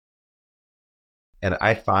And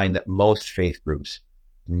I find that most faith groups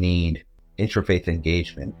need interfaith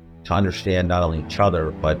engagement to understand not only each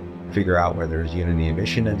other, but figure out where there's unity of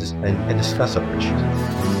mission and discuss other issues.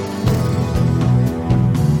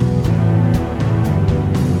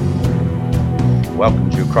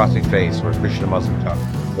 Welcome to Crossing Faiths, where Christian and Muslim talk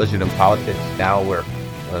religion and politics. Now we're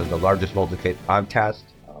the largest multi-faith podcast.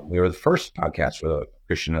 We were the first podcast where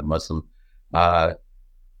Christian and Muslim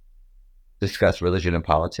discuss religion and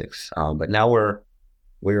politics. But now we're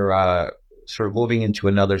sort of moving into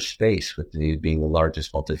another space with being the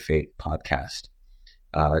largest multi-faith podcast.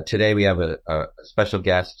 Today we have a special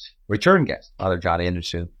guest, return guest, Father John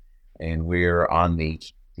Anderson, and we're on the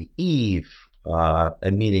eve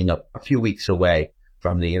a meeting a few weeks away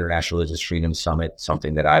from the International Religious Freedom Summit,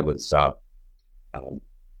 something that I was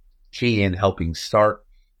key in helping start.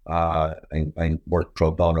 I worked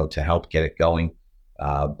pro bono to help get it going,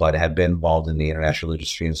 but have been involved in the international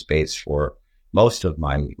religious freedom space for most of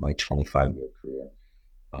my 25-year career.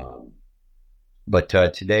 But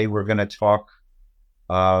today we're going to talk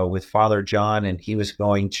with Father John, and this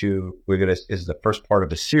is the first part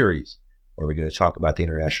of a series where we're going to talk about the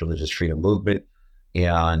international religious freedom movement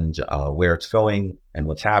and where it's going and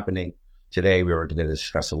what's happening. Today we were going to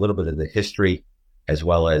discuss a little bit of the history as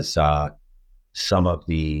well as some of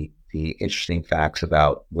the interesting facts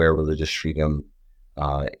about where religious freedom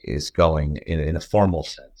is going in a formal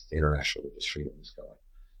sense. The international religious freedom is going.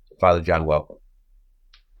 So, Father John, welcome.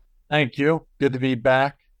 Thank you. Good to be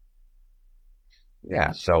back.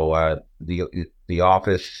 Yeah. So the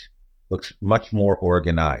office looks much more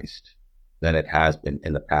organized than it has been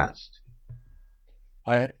in the past.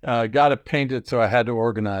 I got it painted, so I had to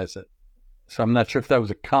organize it. So I'm not sure if that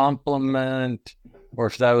was a compliment or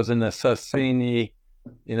if that was an assassini,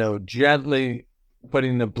 gently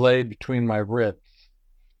putting the blade between my ribs.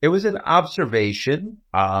 It was an observation,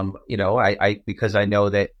 because I know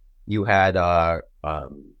that you had an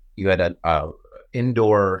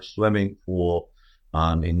indoor swimming pool,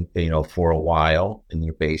 for a while in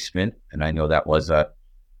your basement, and I know that was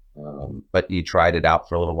but you tried it out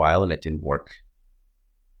for a little while and it didn't work.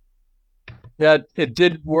 Yeah, it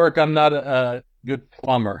did work. I'm not a good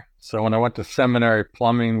plumber, so when I went to seminary,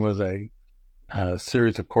 plumbing was a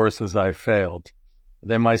series of courses I failed.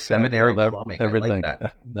 They might seminary plumbing, everything. I like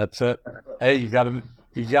that. That's it. Hey, you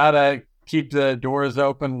gotta keep the doors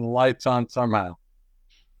open and the lights on somehow.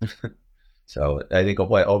 So I think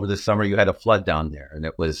over the summer you had a flood down there, and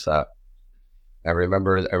it was. I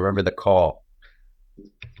remember the call.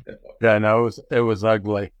 Yeah, no, it was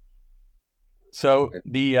ugly. So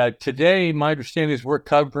today, my understanding is we're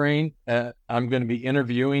covering. I'm going to be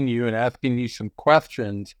interviewing you and asking you some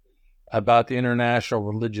questions about the International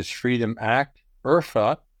Religious Freedom Act,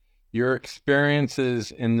 IRFA, your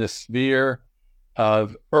experiences in the sphere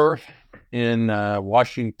of IRF in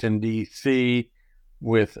Washington, D.C.,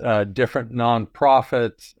 with different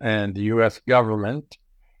nonprofits and the U.S. government.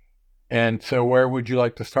 And so where would you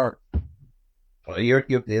like to start? Well,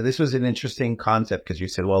 this was an interesting concept because you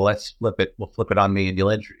said, well, let's flip it. We'll flip it on me and you'll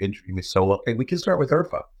interview me. So we can start with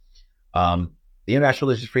IRFA. The International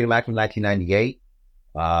Religious Freedom Act of 1998,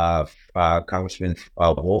 Congressman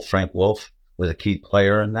Frank Wolf was a key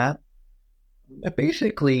player in that.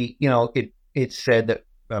 Basically, it said that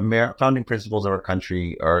founding principles of our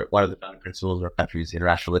country, or one of the founding principles of our country, is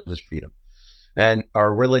international religious freedom and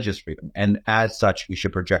our religious freedom. And as such, we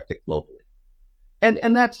should project it globally.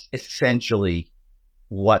 And that's essentially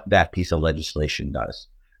what that piece of legislation does.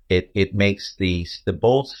 It makes the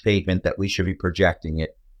bold statement that we should be projecting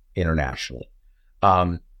it internationally.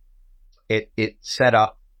 It set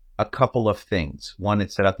up a couple of things. One,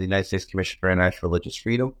 it set up the United States Commission for International Religious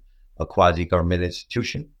Freedom, a quasi-government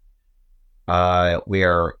institution,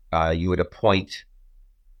 where you would appoint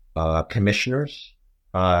commissioners.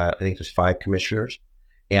 I think there's 5 commissioners,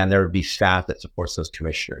 and there would be staff that supports those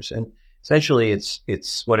commissioners. And essentially,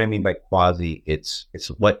 it's what I mean by quasi. It's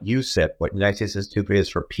what you said. What the United States Institute is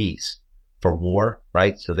for peace, for war,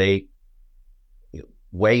 right? So they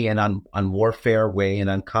weigh in on warfare, weigh in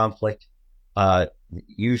on conflict.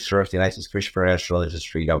 USRF, the United States Commission for International Religious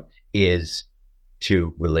Freedom, is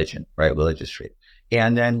to religion, right? Religious freedom.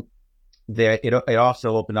 And then it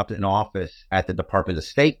also opened up an office at the Department of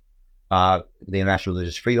State, the International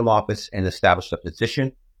Religious Freedom Office, and established a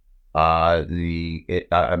position. The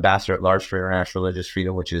ambassador at large for international religious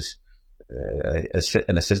freedom, which is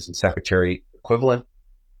an assistant secretary equivalent,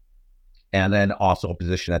 and then also a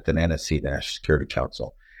position at the NSC, the National Security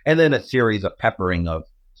Council, and then a series of peppering of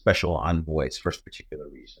special envoys for particular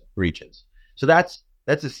regions. So that's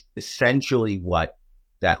essentially what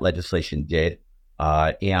that legislation did,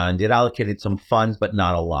 and it allocated some funds, but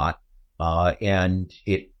not a lot, and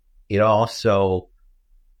it also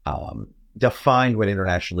defined what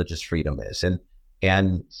international religious freedom is,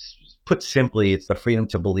 and put simply, it's the freedom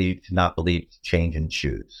to believe, to not believe, to change and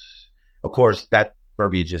choose. Of course, that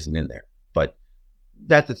verbiage isn't in there, but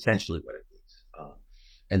that's essentially what it means.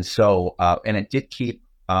 And it did keep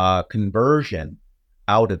conversion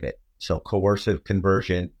out of it. So coercive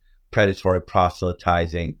conversion, predatory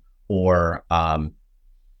proselytizing, or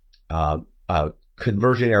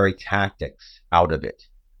conversionary tactics out of it.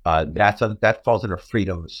 That falls under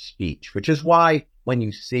freedom of speech, which is why when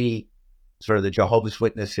you see sort of the Jehovah's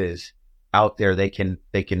Witnesses out there, they can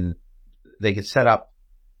set up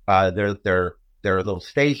their little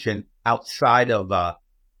station outside of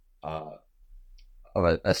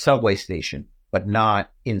a subway station, but not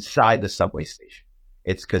inside the subway station.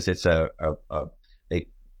 It's because it's a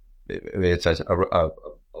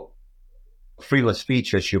freedom of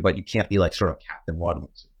speech issue, but you can't be like sort of Captain Waterman.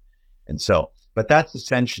 And so, but that's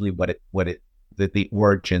essentially the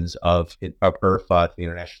origins of IRFA, the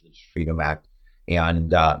International Religious Freedom Act,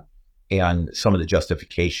 and some of the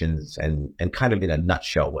justifications, and kind of in a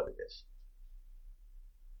nutshell what it is.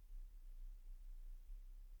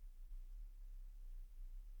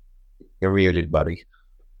 You're muted, buddy.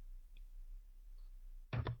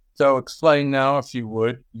 So explain now, if you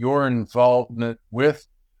would, your involvement with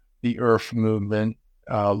the IRF movement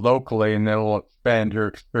locally, and then we'll expand your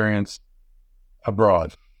experience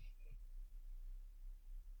abroad.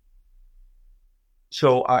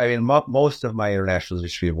 So, I mean, most of my international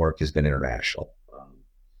religious freedom work has been international.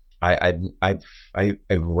 I've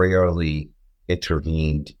rarely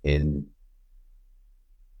intervened in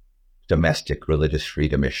domestic religious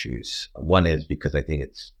freedom issues. One is because I think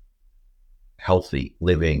it's healthy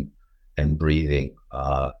living and breathing,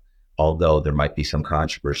 although there might be some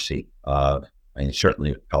controversy, and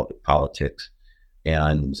certainly politics.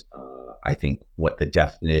 And I think what the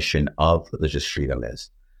definition of religious freedom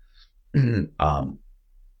is, because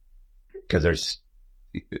there's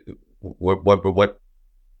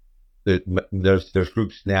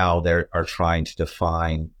groups now that are trying to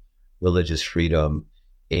define religious freedom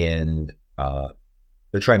in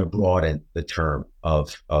they're trying to broaden the term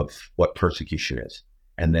of what persecution is,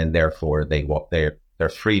 and then therefore their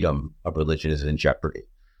freedom of religion is in jeopardy.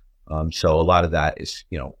 So a lot of that is,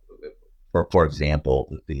 for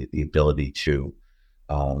example, the ability to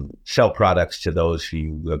sell products to those who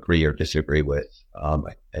you agree or disagree with,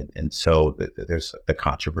 and so there's the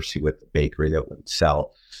controversy with the bakery that would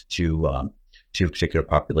sell to particular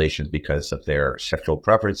populations because of their sexual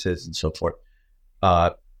preferences and so forth.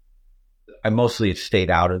 I mostly have stayed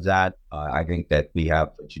out of that. I think that we have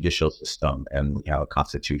a judicial system, and we have a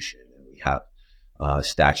constitution, and we have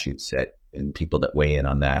statutes and people that weigh in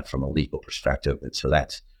on that from a legal perspective. And so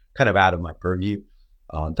that's kind of out of my purview.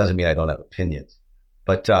 Doesn't mean I don't have opinions,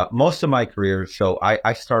 but most of my career. So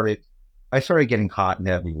I started getting hot and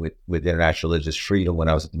heavy with international religious freedom when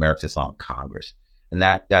I was at the American Islamic Congress, and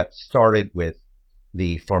that started with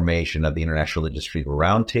the formation of the International Religious Freedom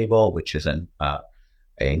Roundtable, which is a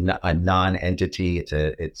non-entity.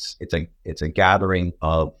 It's a gathering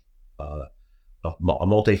of a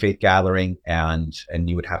multi-faith gathering, and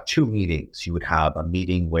you would have two meetings. You would have a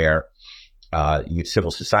meeting where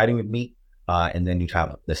civil society would meet, and then you'd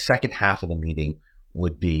have the second half of the meeting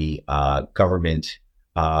would be government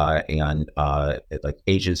and like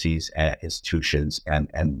agencies, and institutions,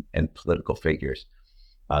 and political figures.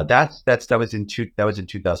 That was in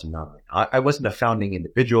 2009. I wasn't a founding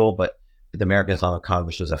individual, but the American Islamic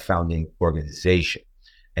Congress was a founding organization,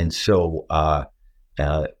 and so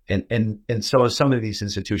so some of these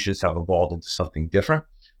institutions have evolved into something different.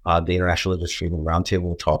 The International Religious Freedom Roundtable,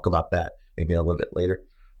 we'll talk about that maybe a little bit later.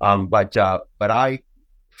 But I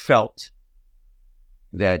felt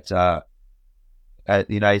that the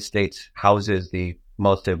United States houses the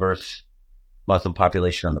most diverse Muslim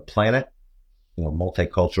population on the planet,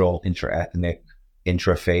 multicultural, inter-ethnic,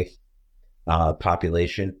 intra-faith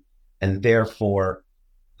population. And therefore,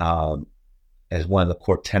 as one of the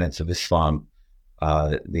core tenets of Islam,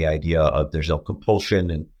 the idea of there's no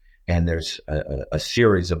compulsion, and there's a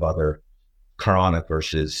series of other Quranic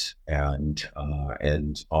verses and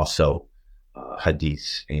also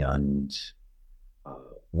hadiths and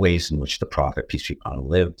ways in which the Prophet, peace be upon him,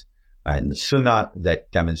 lived, and the Sunnah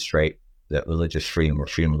that demonstrate that religious freedom or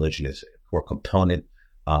freedom of religion is a core component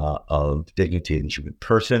of dignity in the human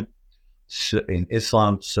person. So in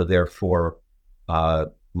Islam, so therefore,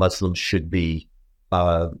 Muslims should be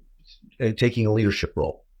taking a leadership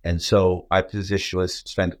role. And so I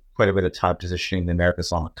spent quite a bit of time positioning the American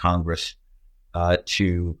Islamic Congress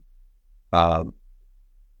to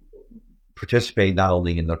participate not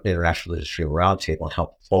only in the International Religious Freedom Roundtable and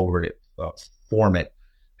help forward it, form it,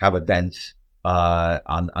 have events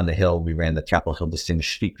on the Hill. We ran the Capitol Hill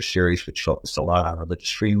Distinguished Speaker Series, which focused a lot on religious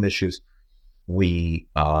freedom issues. We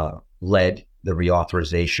led the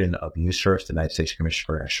reauthorization of USERF, the United States Commission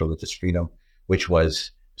for International Religious Freedom, which was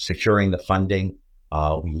securing the funding.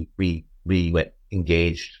 We went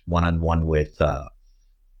engaged one-on-one with,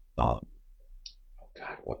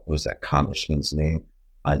 what was that congressman's name?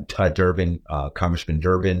 Congressman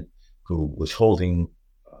Durbin, who was holding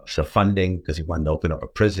some funding because he wanted to open up a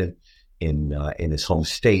prison in his home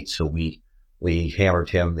state. So we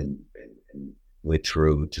hammered him and went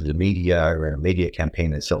through to the media, ran a media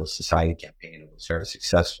campaign and civil society campaign. It was very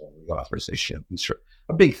successful. Reauthorization,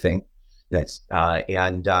 a big thing. That's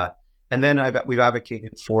and then we've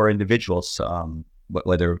advocated for individuals,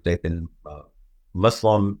 whether they've been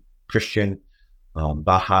Muslim, Christian,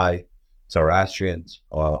 Baha'i, Zoroastrians,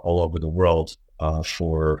 all over the world,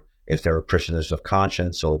 for if there were prisoners of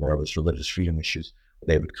conscience or there was religious freedom issues,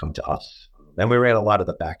 they would come to us. And we ran a lot of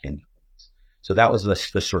the back end. So that was the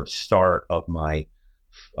sort of start of my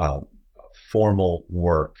formal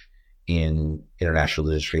work in international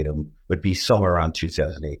religious freedom. Would be somewhere around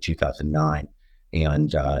 2008, 2009.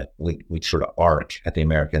 And we sort of arc at the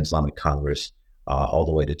American Islamic Congress all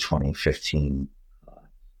the way to 2015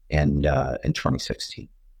 and 2016.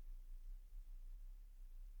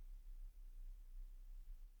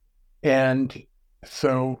 And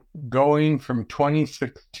so going from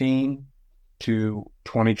 2016 to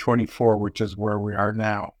 2024, which is where we are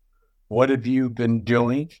now, what have you been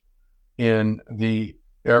doing in the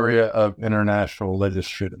area of international religious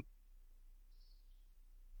freedom?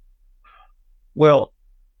 Well,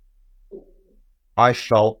 I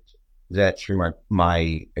felt that through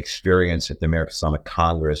my experience at the American Islamic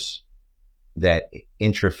Congress, that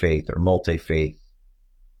interfaith or multi-faith,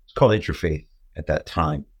 it's called interfaith at that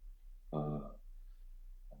time,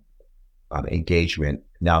 engagement,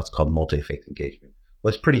 now it's called multi-faith engagement,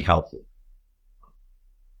 was pretty helpful.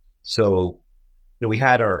 So, we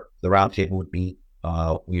had the roundtable would meet,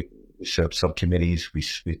 we set up subcommittees, we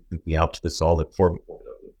helped with all the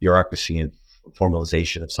bureaucracy and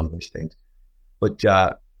formalization of some of these things. But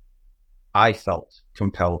I felt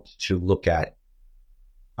compelled to look at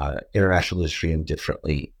international religious freedom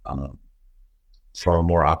differently from a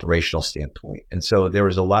more operational standpoint. And so there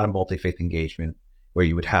was a lot of multi-faith engagement where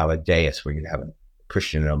you would have a dais where you'd have a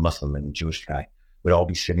Christian and a Muslim and a Jewish guy would all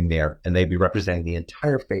be sitting there and they'd be representing the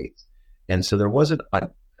entire faith. And so there wasn't a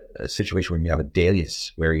situation where you have a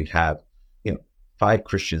dais where you'd have, 5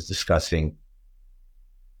 Christians discussing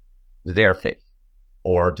their faith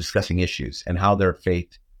or discussing issues and how their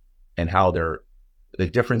faith and how the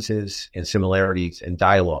differences and similarities and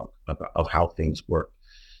dialogue of how things work.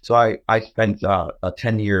 So I spent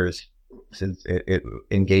 10 years since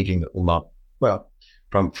engaging the Ummah. Well,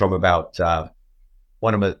 from about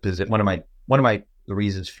one of my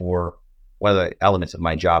reasons for one of the elements of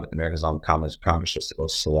my job at the American Islamic Congress was to go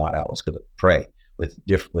Salat out, was going to pray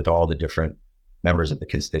with all the different members of the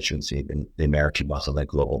constituency, the American Muslim, the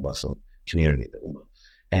global Muslim community, the Ummah.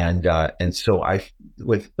 And so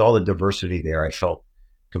with all the diversity there, I felt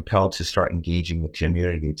compelled to start engaging the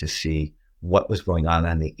community to see what was going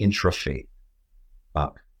on the intra-faith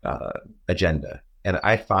agenda. And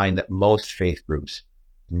I find that most faith groups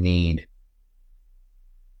need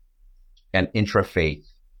an intra-faith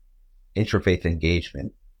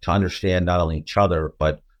engagement to understand not only each other,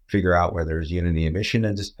 but figure out where there's unity of mission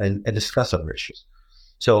and discuss other issues.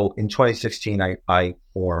 So in 2016, I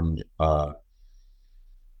formed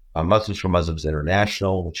Muslims for Muslims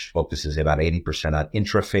International, which focuses about 80% on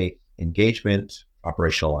intra-faith engagement,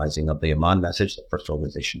 operationalizing of the Iman message, the first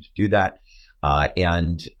organization to do that,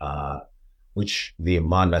 which the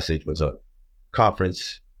Iman message was a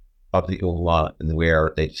conference of the Ummah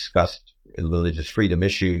where they discussed religious freedom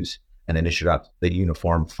issues and then issued out the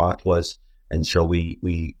uniform fatwas. And so we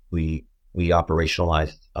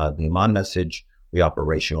operationalized the Iman message. We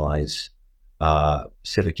operationalized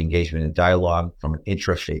civic engagement and dialogue from an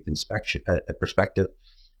intra-faith perspective,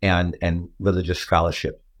 and religious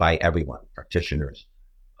scholarship by everyone, practitioners,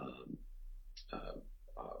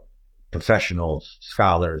 professionals,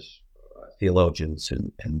 scholars, theologians,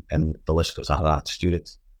 and the list goes on,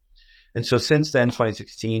 students. And so since then,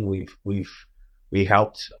 2016, we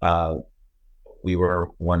helped. We were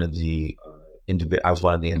one of the I was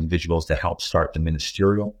one of the individuals that helped start the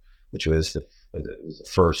ministerial, which was the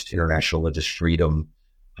first international religious freedom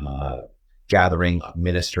gathering of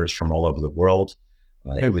ministers from all over the world.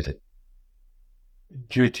 It was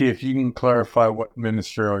JT, if you can clarify what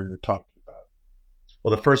ministerial you're talking about.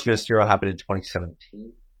 Well, the first ministerial happened in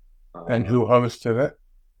 2017. And who hosted it?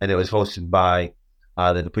 And it was hosted by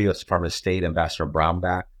the U.S. Department of State, Ambassador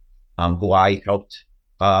Brownback, who I helped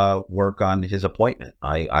work on his appointment.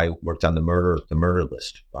 I worked on the murder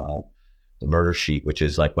list, the murder sheet, which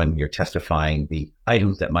is like when you're testifying the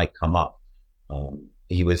items that might come up.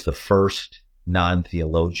 He was the first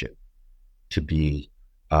non-theologian to be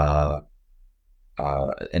an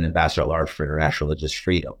ambassador at large for international religious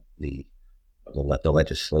freedom, the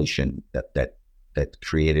legislation that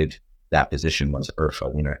created that position was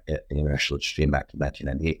IRFA, International Religious Freedom Act of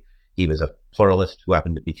 1998. He was a pluralist who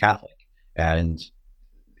happened to be Catholic, and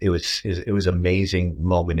it was an amazing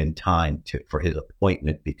moment in time for his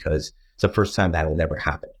appointment, because it's the first time that had ever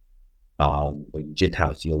happened. You didn't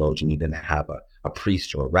have a theologian, you didn't have a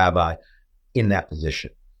priest or a rabbi in that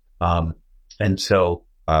position. And so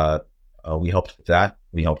we helped with that.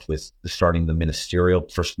 We helped with starting the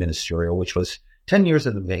first ministerial, which was 10 years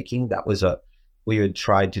in the making. We had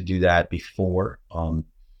tried to do that before.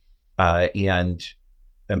 And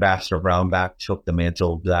Ambassador Brownback took the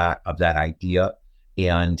mantle of that idea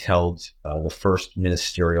and held the first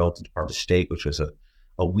ministerial at the Department of State, which was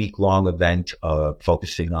a week-long event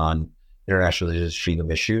focusing on international religious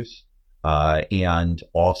freedom issues, and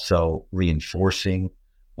also reinforcing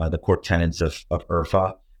the core tenets of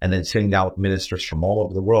IRFA, and then sitting down with ministers from all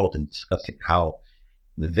over the world and discussing how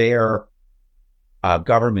their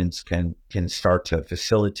governments can start to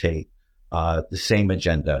facilitate the same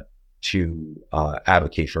agenda to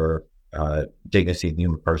advocate for dignity of the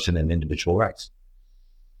human person and individual rights.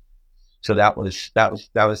 So that was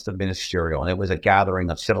the ministerial, and it was a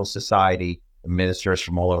gathering of civil society, ministers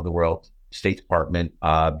from all over the world, State Department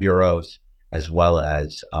bureaus, as well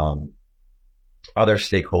as other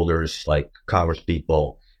stakeholders like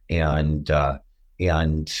congresspeople and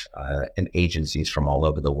agencies from all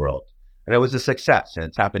over the world. And it was a success, and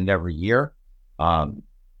it's happened every year.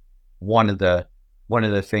 One of the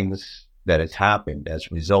things that has happened as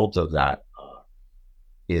a result of that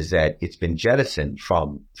is that it's been jettisoned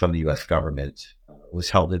from the U.S. government. It was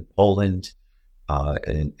held in Poland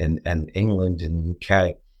and England and the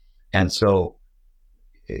U.K. And so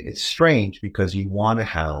it's strange, because you want to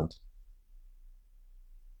have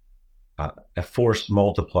a force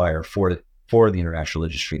multiplier for the International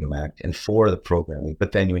Religious Freedom Act and for the programming.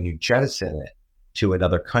 But then when you jettison it to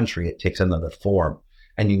another country, it takes another form,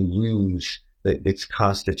 and you lose its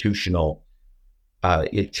constitutional,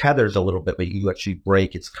 it tethers a little bit, but you actually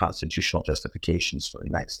break its constitutional justifications for the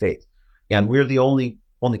United States. And we're the only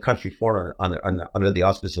country foreign under the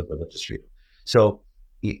auspices of religious freedom. So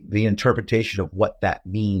the interpretation of what that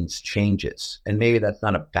means changes. And maybe that's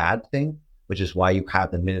not a bad thing, which is why you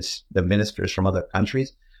have the ministers from other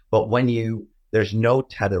countries. But when there's no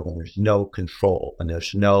tether, when there's no control, and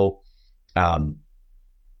there's no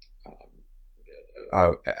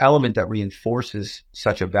element that reinforces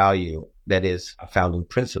such a value that is a founding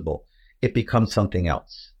principle, it becomes something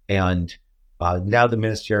else. And now the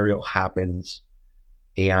ministerial happens,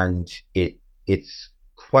 and it's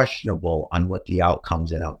questionable on what the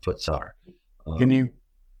outcomes and outputs are.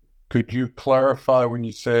 Could you clarify when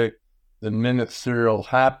you say the ministerial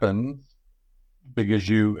happens, because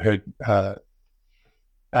you had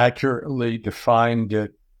accurately defined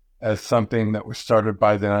it as something that was started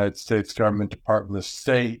by the United States government, Department of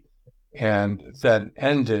State, and then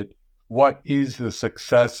ended. What is the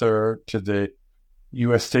successor to the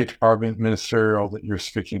U.S. State Department ministerial that you're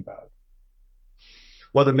speaking about?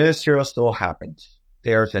 Well, the ministerial still happens.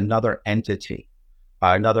 There's another entity,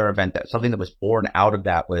 another event, something that was born out of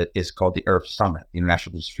that is called the IRF Summit, the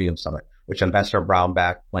International Religious Freedom Summit, which Ambassador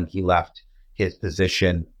Brownback, when he left his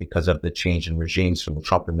position because of the change in regimes from the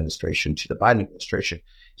Trump administration to the Biden administration,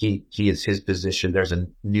 he is his position. There's a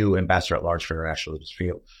new ambassador at large for international religious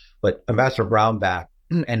freedom. But Ambassador Brownback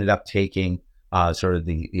ended up taking sort of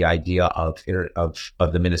the idea of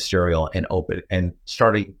the ministerial and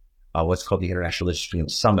starting what's called the International Religious Freedom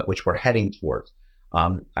Summit, which we're heading towards.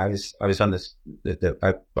 I was on this.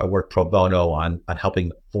 I worked pro bono on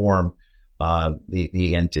helping form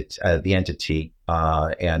the entity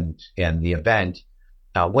and the event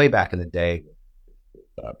way back in the day.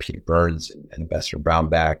 Peter Burns and Ambassador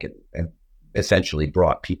Brownback and essentially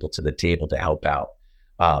brought people to the table to help out.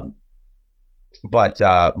 But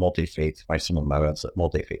multi-faith, some of my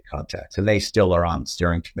multi-faith contacts, and they still are on the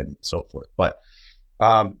steering committee and so forth. But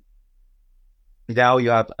now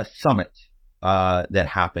you have a summit that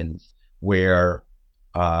happens where,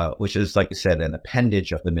 which is, like I said, an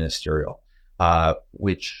appendage of the ministerial,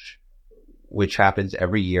 which happens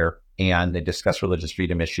every year, and they discuss religious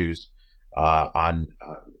freedom issues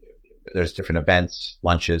there's different events,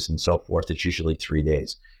 lunches, and so forth. It's usually 3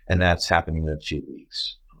 days, and that's happening in a few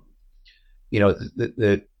weeks.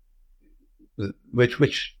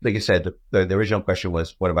 which, like I said, the original question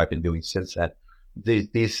was, what have I been doing since then?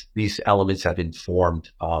 These elements have been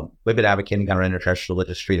formed. We've been advocating on international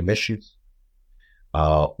religious freedom issues.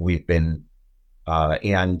 We've been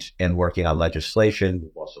and working on legislation.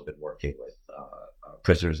 We've also been working with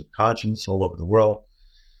prisoners of conscience all over the world.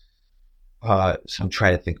 So I'm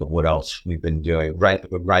trying to think of what else we've been doing.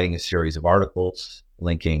 We're writing a series of articles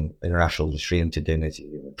linking international religious freedom to dignity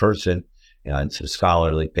of the person, and some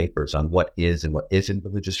scholarly papers on what is and what isn't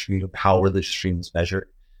religious freedom, how religious freedom is measured.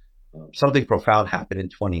 Something profound happened in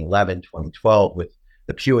 2011, 2012 with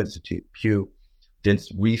the Pew Institute. Pew did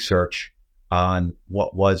research on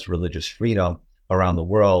what was religious freedom around the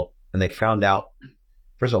world, and they found out,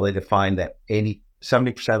 first of all, they defined that 70%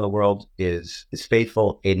 of the world is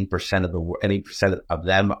faithful, 80% of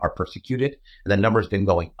them are persecuted, and the number's been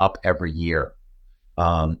going up every year.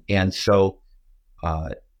 And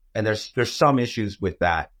there's some issues with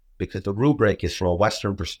that because the rubric is from a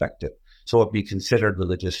Western perspective. So what would be considered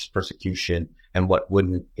religious persecution and what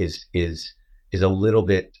wouldn't is a little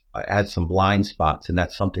bit, adds some blind spots. And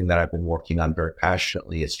that's something that I've been working on very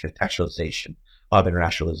passionately, is contextualization of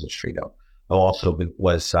international religious freedom. I also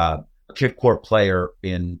was a core player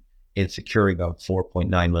in securing a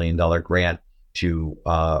 $4.9 million grant through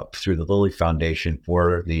the Lilly Foundation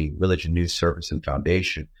for the Religion News Service and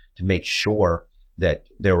Foundation to make sure that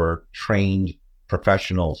there were trained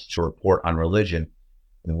professionals to report on religion.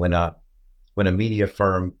 And when a media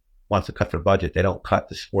firm wants to cut their budget, they don't cut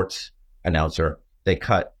the sports announcer, they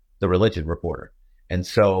cut the religion reporter. And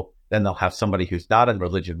so then they'll have somebody who's not in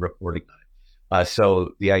religion reporting.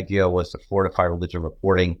 So the idea was to fortify religion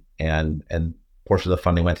reporting, and portion of the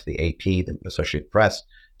funding went to the AP, the Associated Press,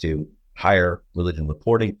 to hire religion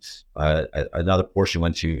reporting. Another portion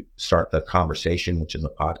went to Start the Conversation, which is a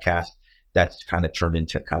podcast that's kind of turned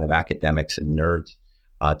into kind of academics and nerds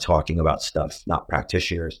talking about stuff, not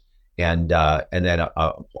practitioners. And then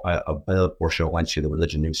another portion went to the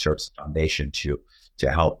Religion News Service Foundation to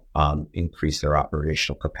help increase their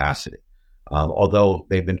operational capacity. Although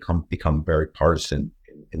they've become very partisan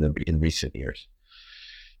in recent years.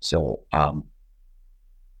 So, can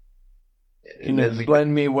you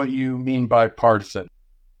explain me what you mean by partisan?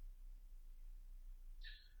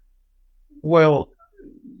 Well,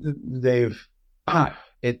 when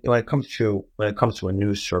it comes to a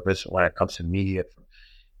news service, when it comes to media,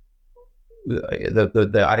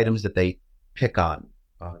 the items that they pick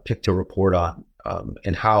to report on,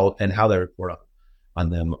 and how they report on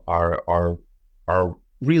them are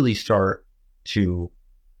really start to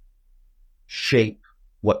shape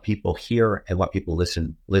what people hear and what people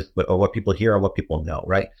or what people hear and what people know,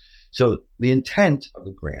 right? So the intent of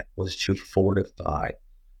the grant was to fortify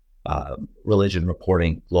religion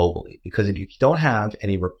reporting globally, because if you don't have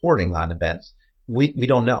any reporting on events, we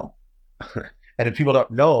don't know. And if people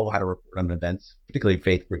don't know how to report on events, particularly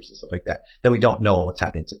faith groups and stuff like that, then we don't know what's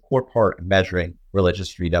happening. It's a core part of measuring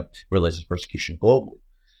religious freedom, religious persecution globally.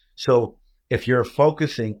 So if you're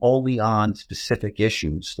focusing only on specific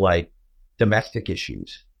issues like domestic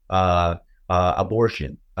issues,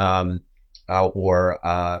 abortion, or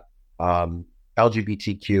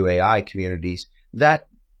LGBTQAI communities, that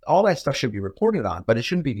all that stuff should be reported on, but it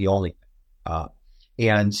shouldn't be the only thing.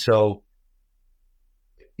 And so,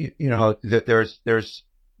 there's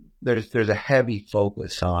a heavy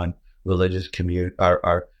focus on religious community,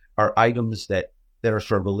 are items that are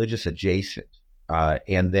sort of religious adjacent,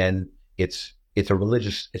 and then it's a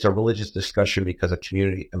religious discussion because a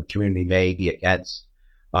community may be against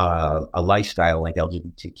a lifestyle like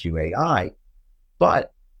LGBTQAI,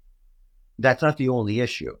 but that's not the only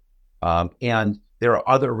issue. And there are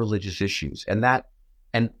other religious issues, and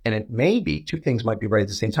it may be two things might be right at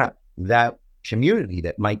the same time. That community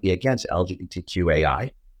that might be against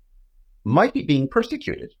LGBTQAI might be being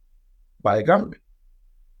persecuted by the government.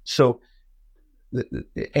 So, that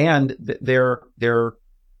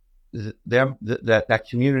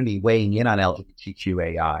community weighing in on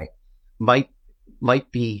LGBTQAI might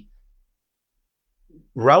be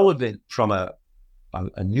relevant from a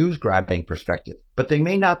news grabbing perspective, but they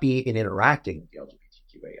may not be even interacting with the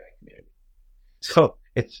LGBTQAI community. So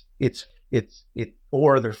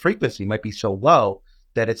or their frequency might be so low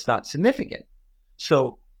that it's not significant.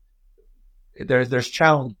 So there's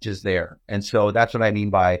challenges there. And so that's what I mean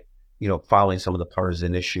by, following some of the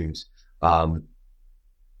partisan issues.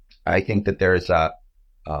 I think that there's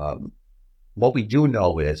what we do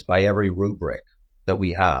know is, by every rubric that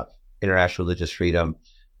we have, international religious freedom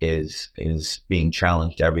is being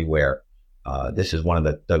challenged everywhere. This is one of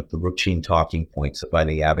the routine talking points of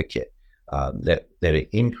any advocate, that it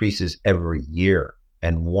increases every year.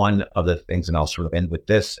 And one of the things, and I'll sort of end with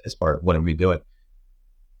this as part of what are we doing?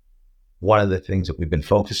 One of the things that we've been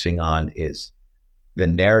focusing on is the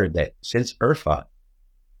narrative that since IRFA,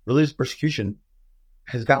 religious persecution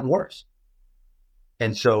has gotten worse.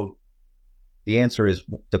 And so the answer is,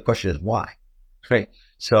 the question is why, right?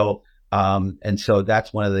 So, and so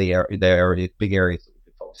that's one of the big areas that we've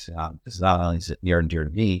been focusing on. This is not only is it near and dear to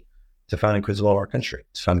me, it's a founding principle of our country.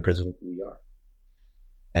 It's a founding principle of who we are.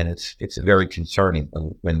 And it's very concerning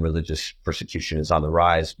when religious persecution is on the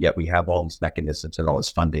rise, yet we have all these mechanisms and all this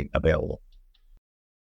funding available.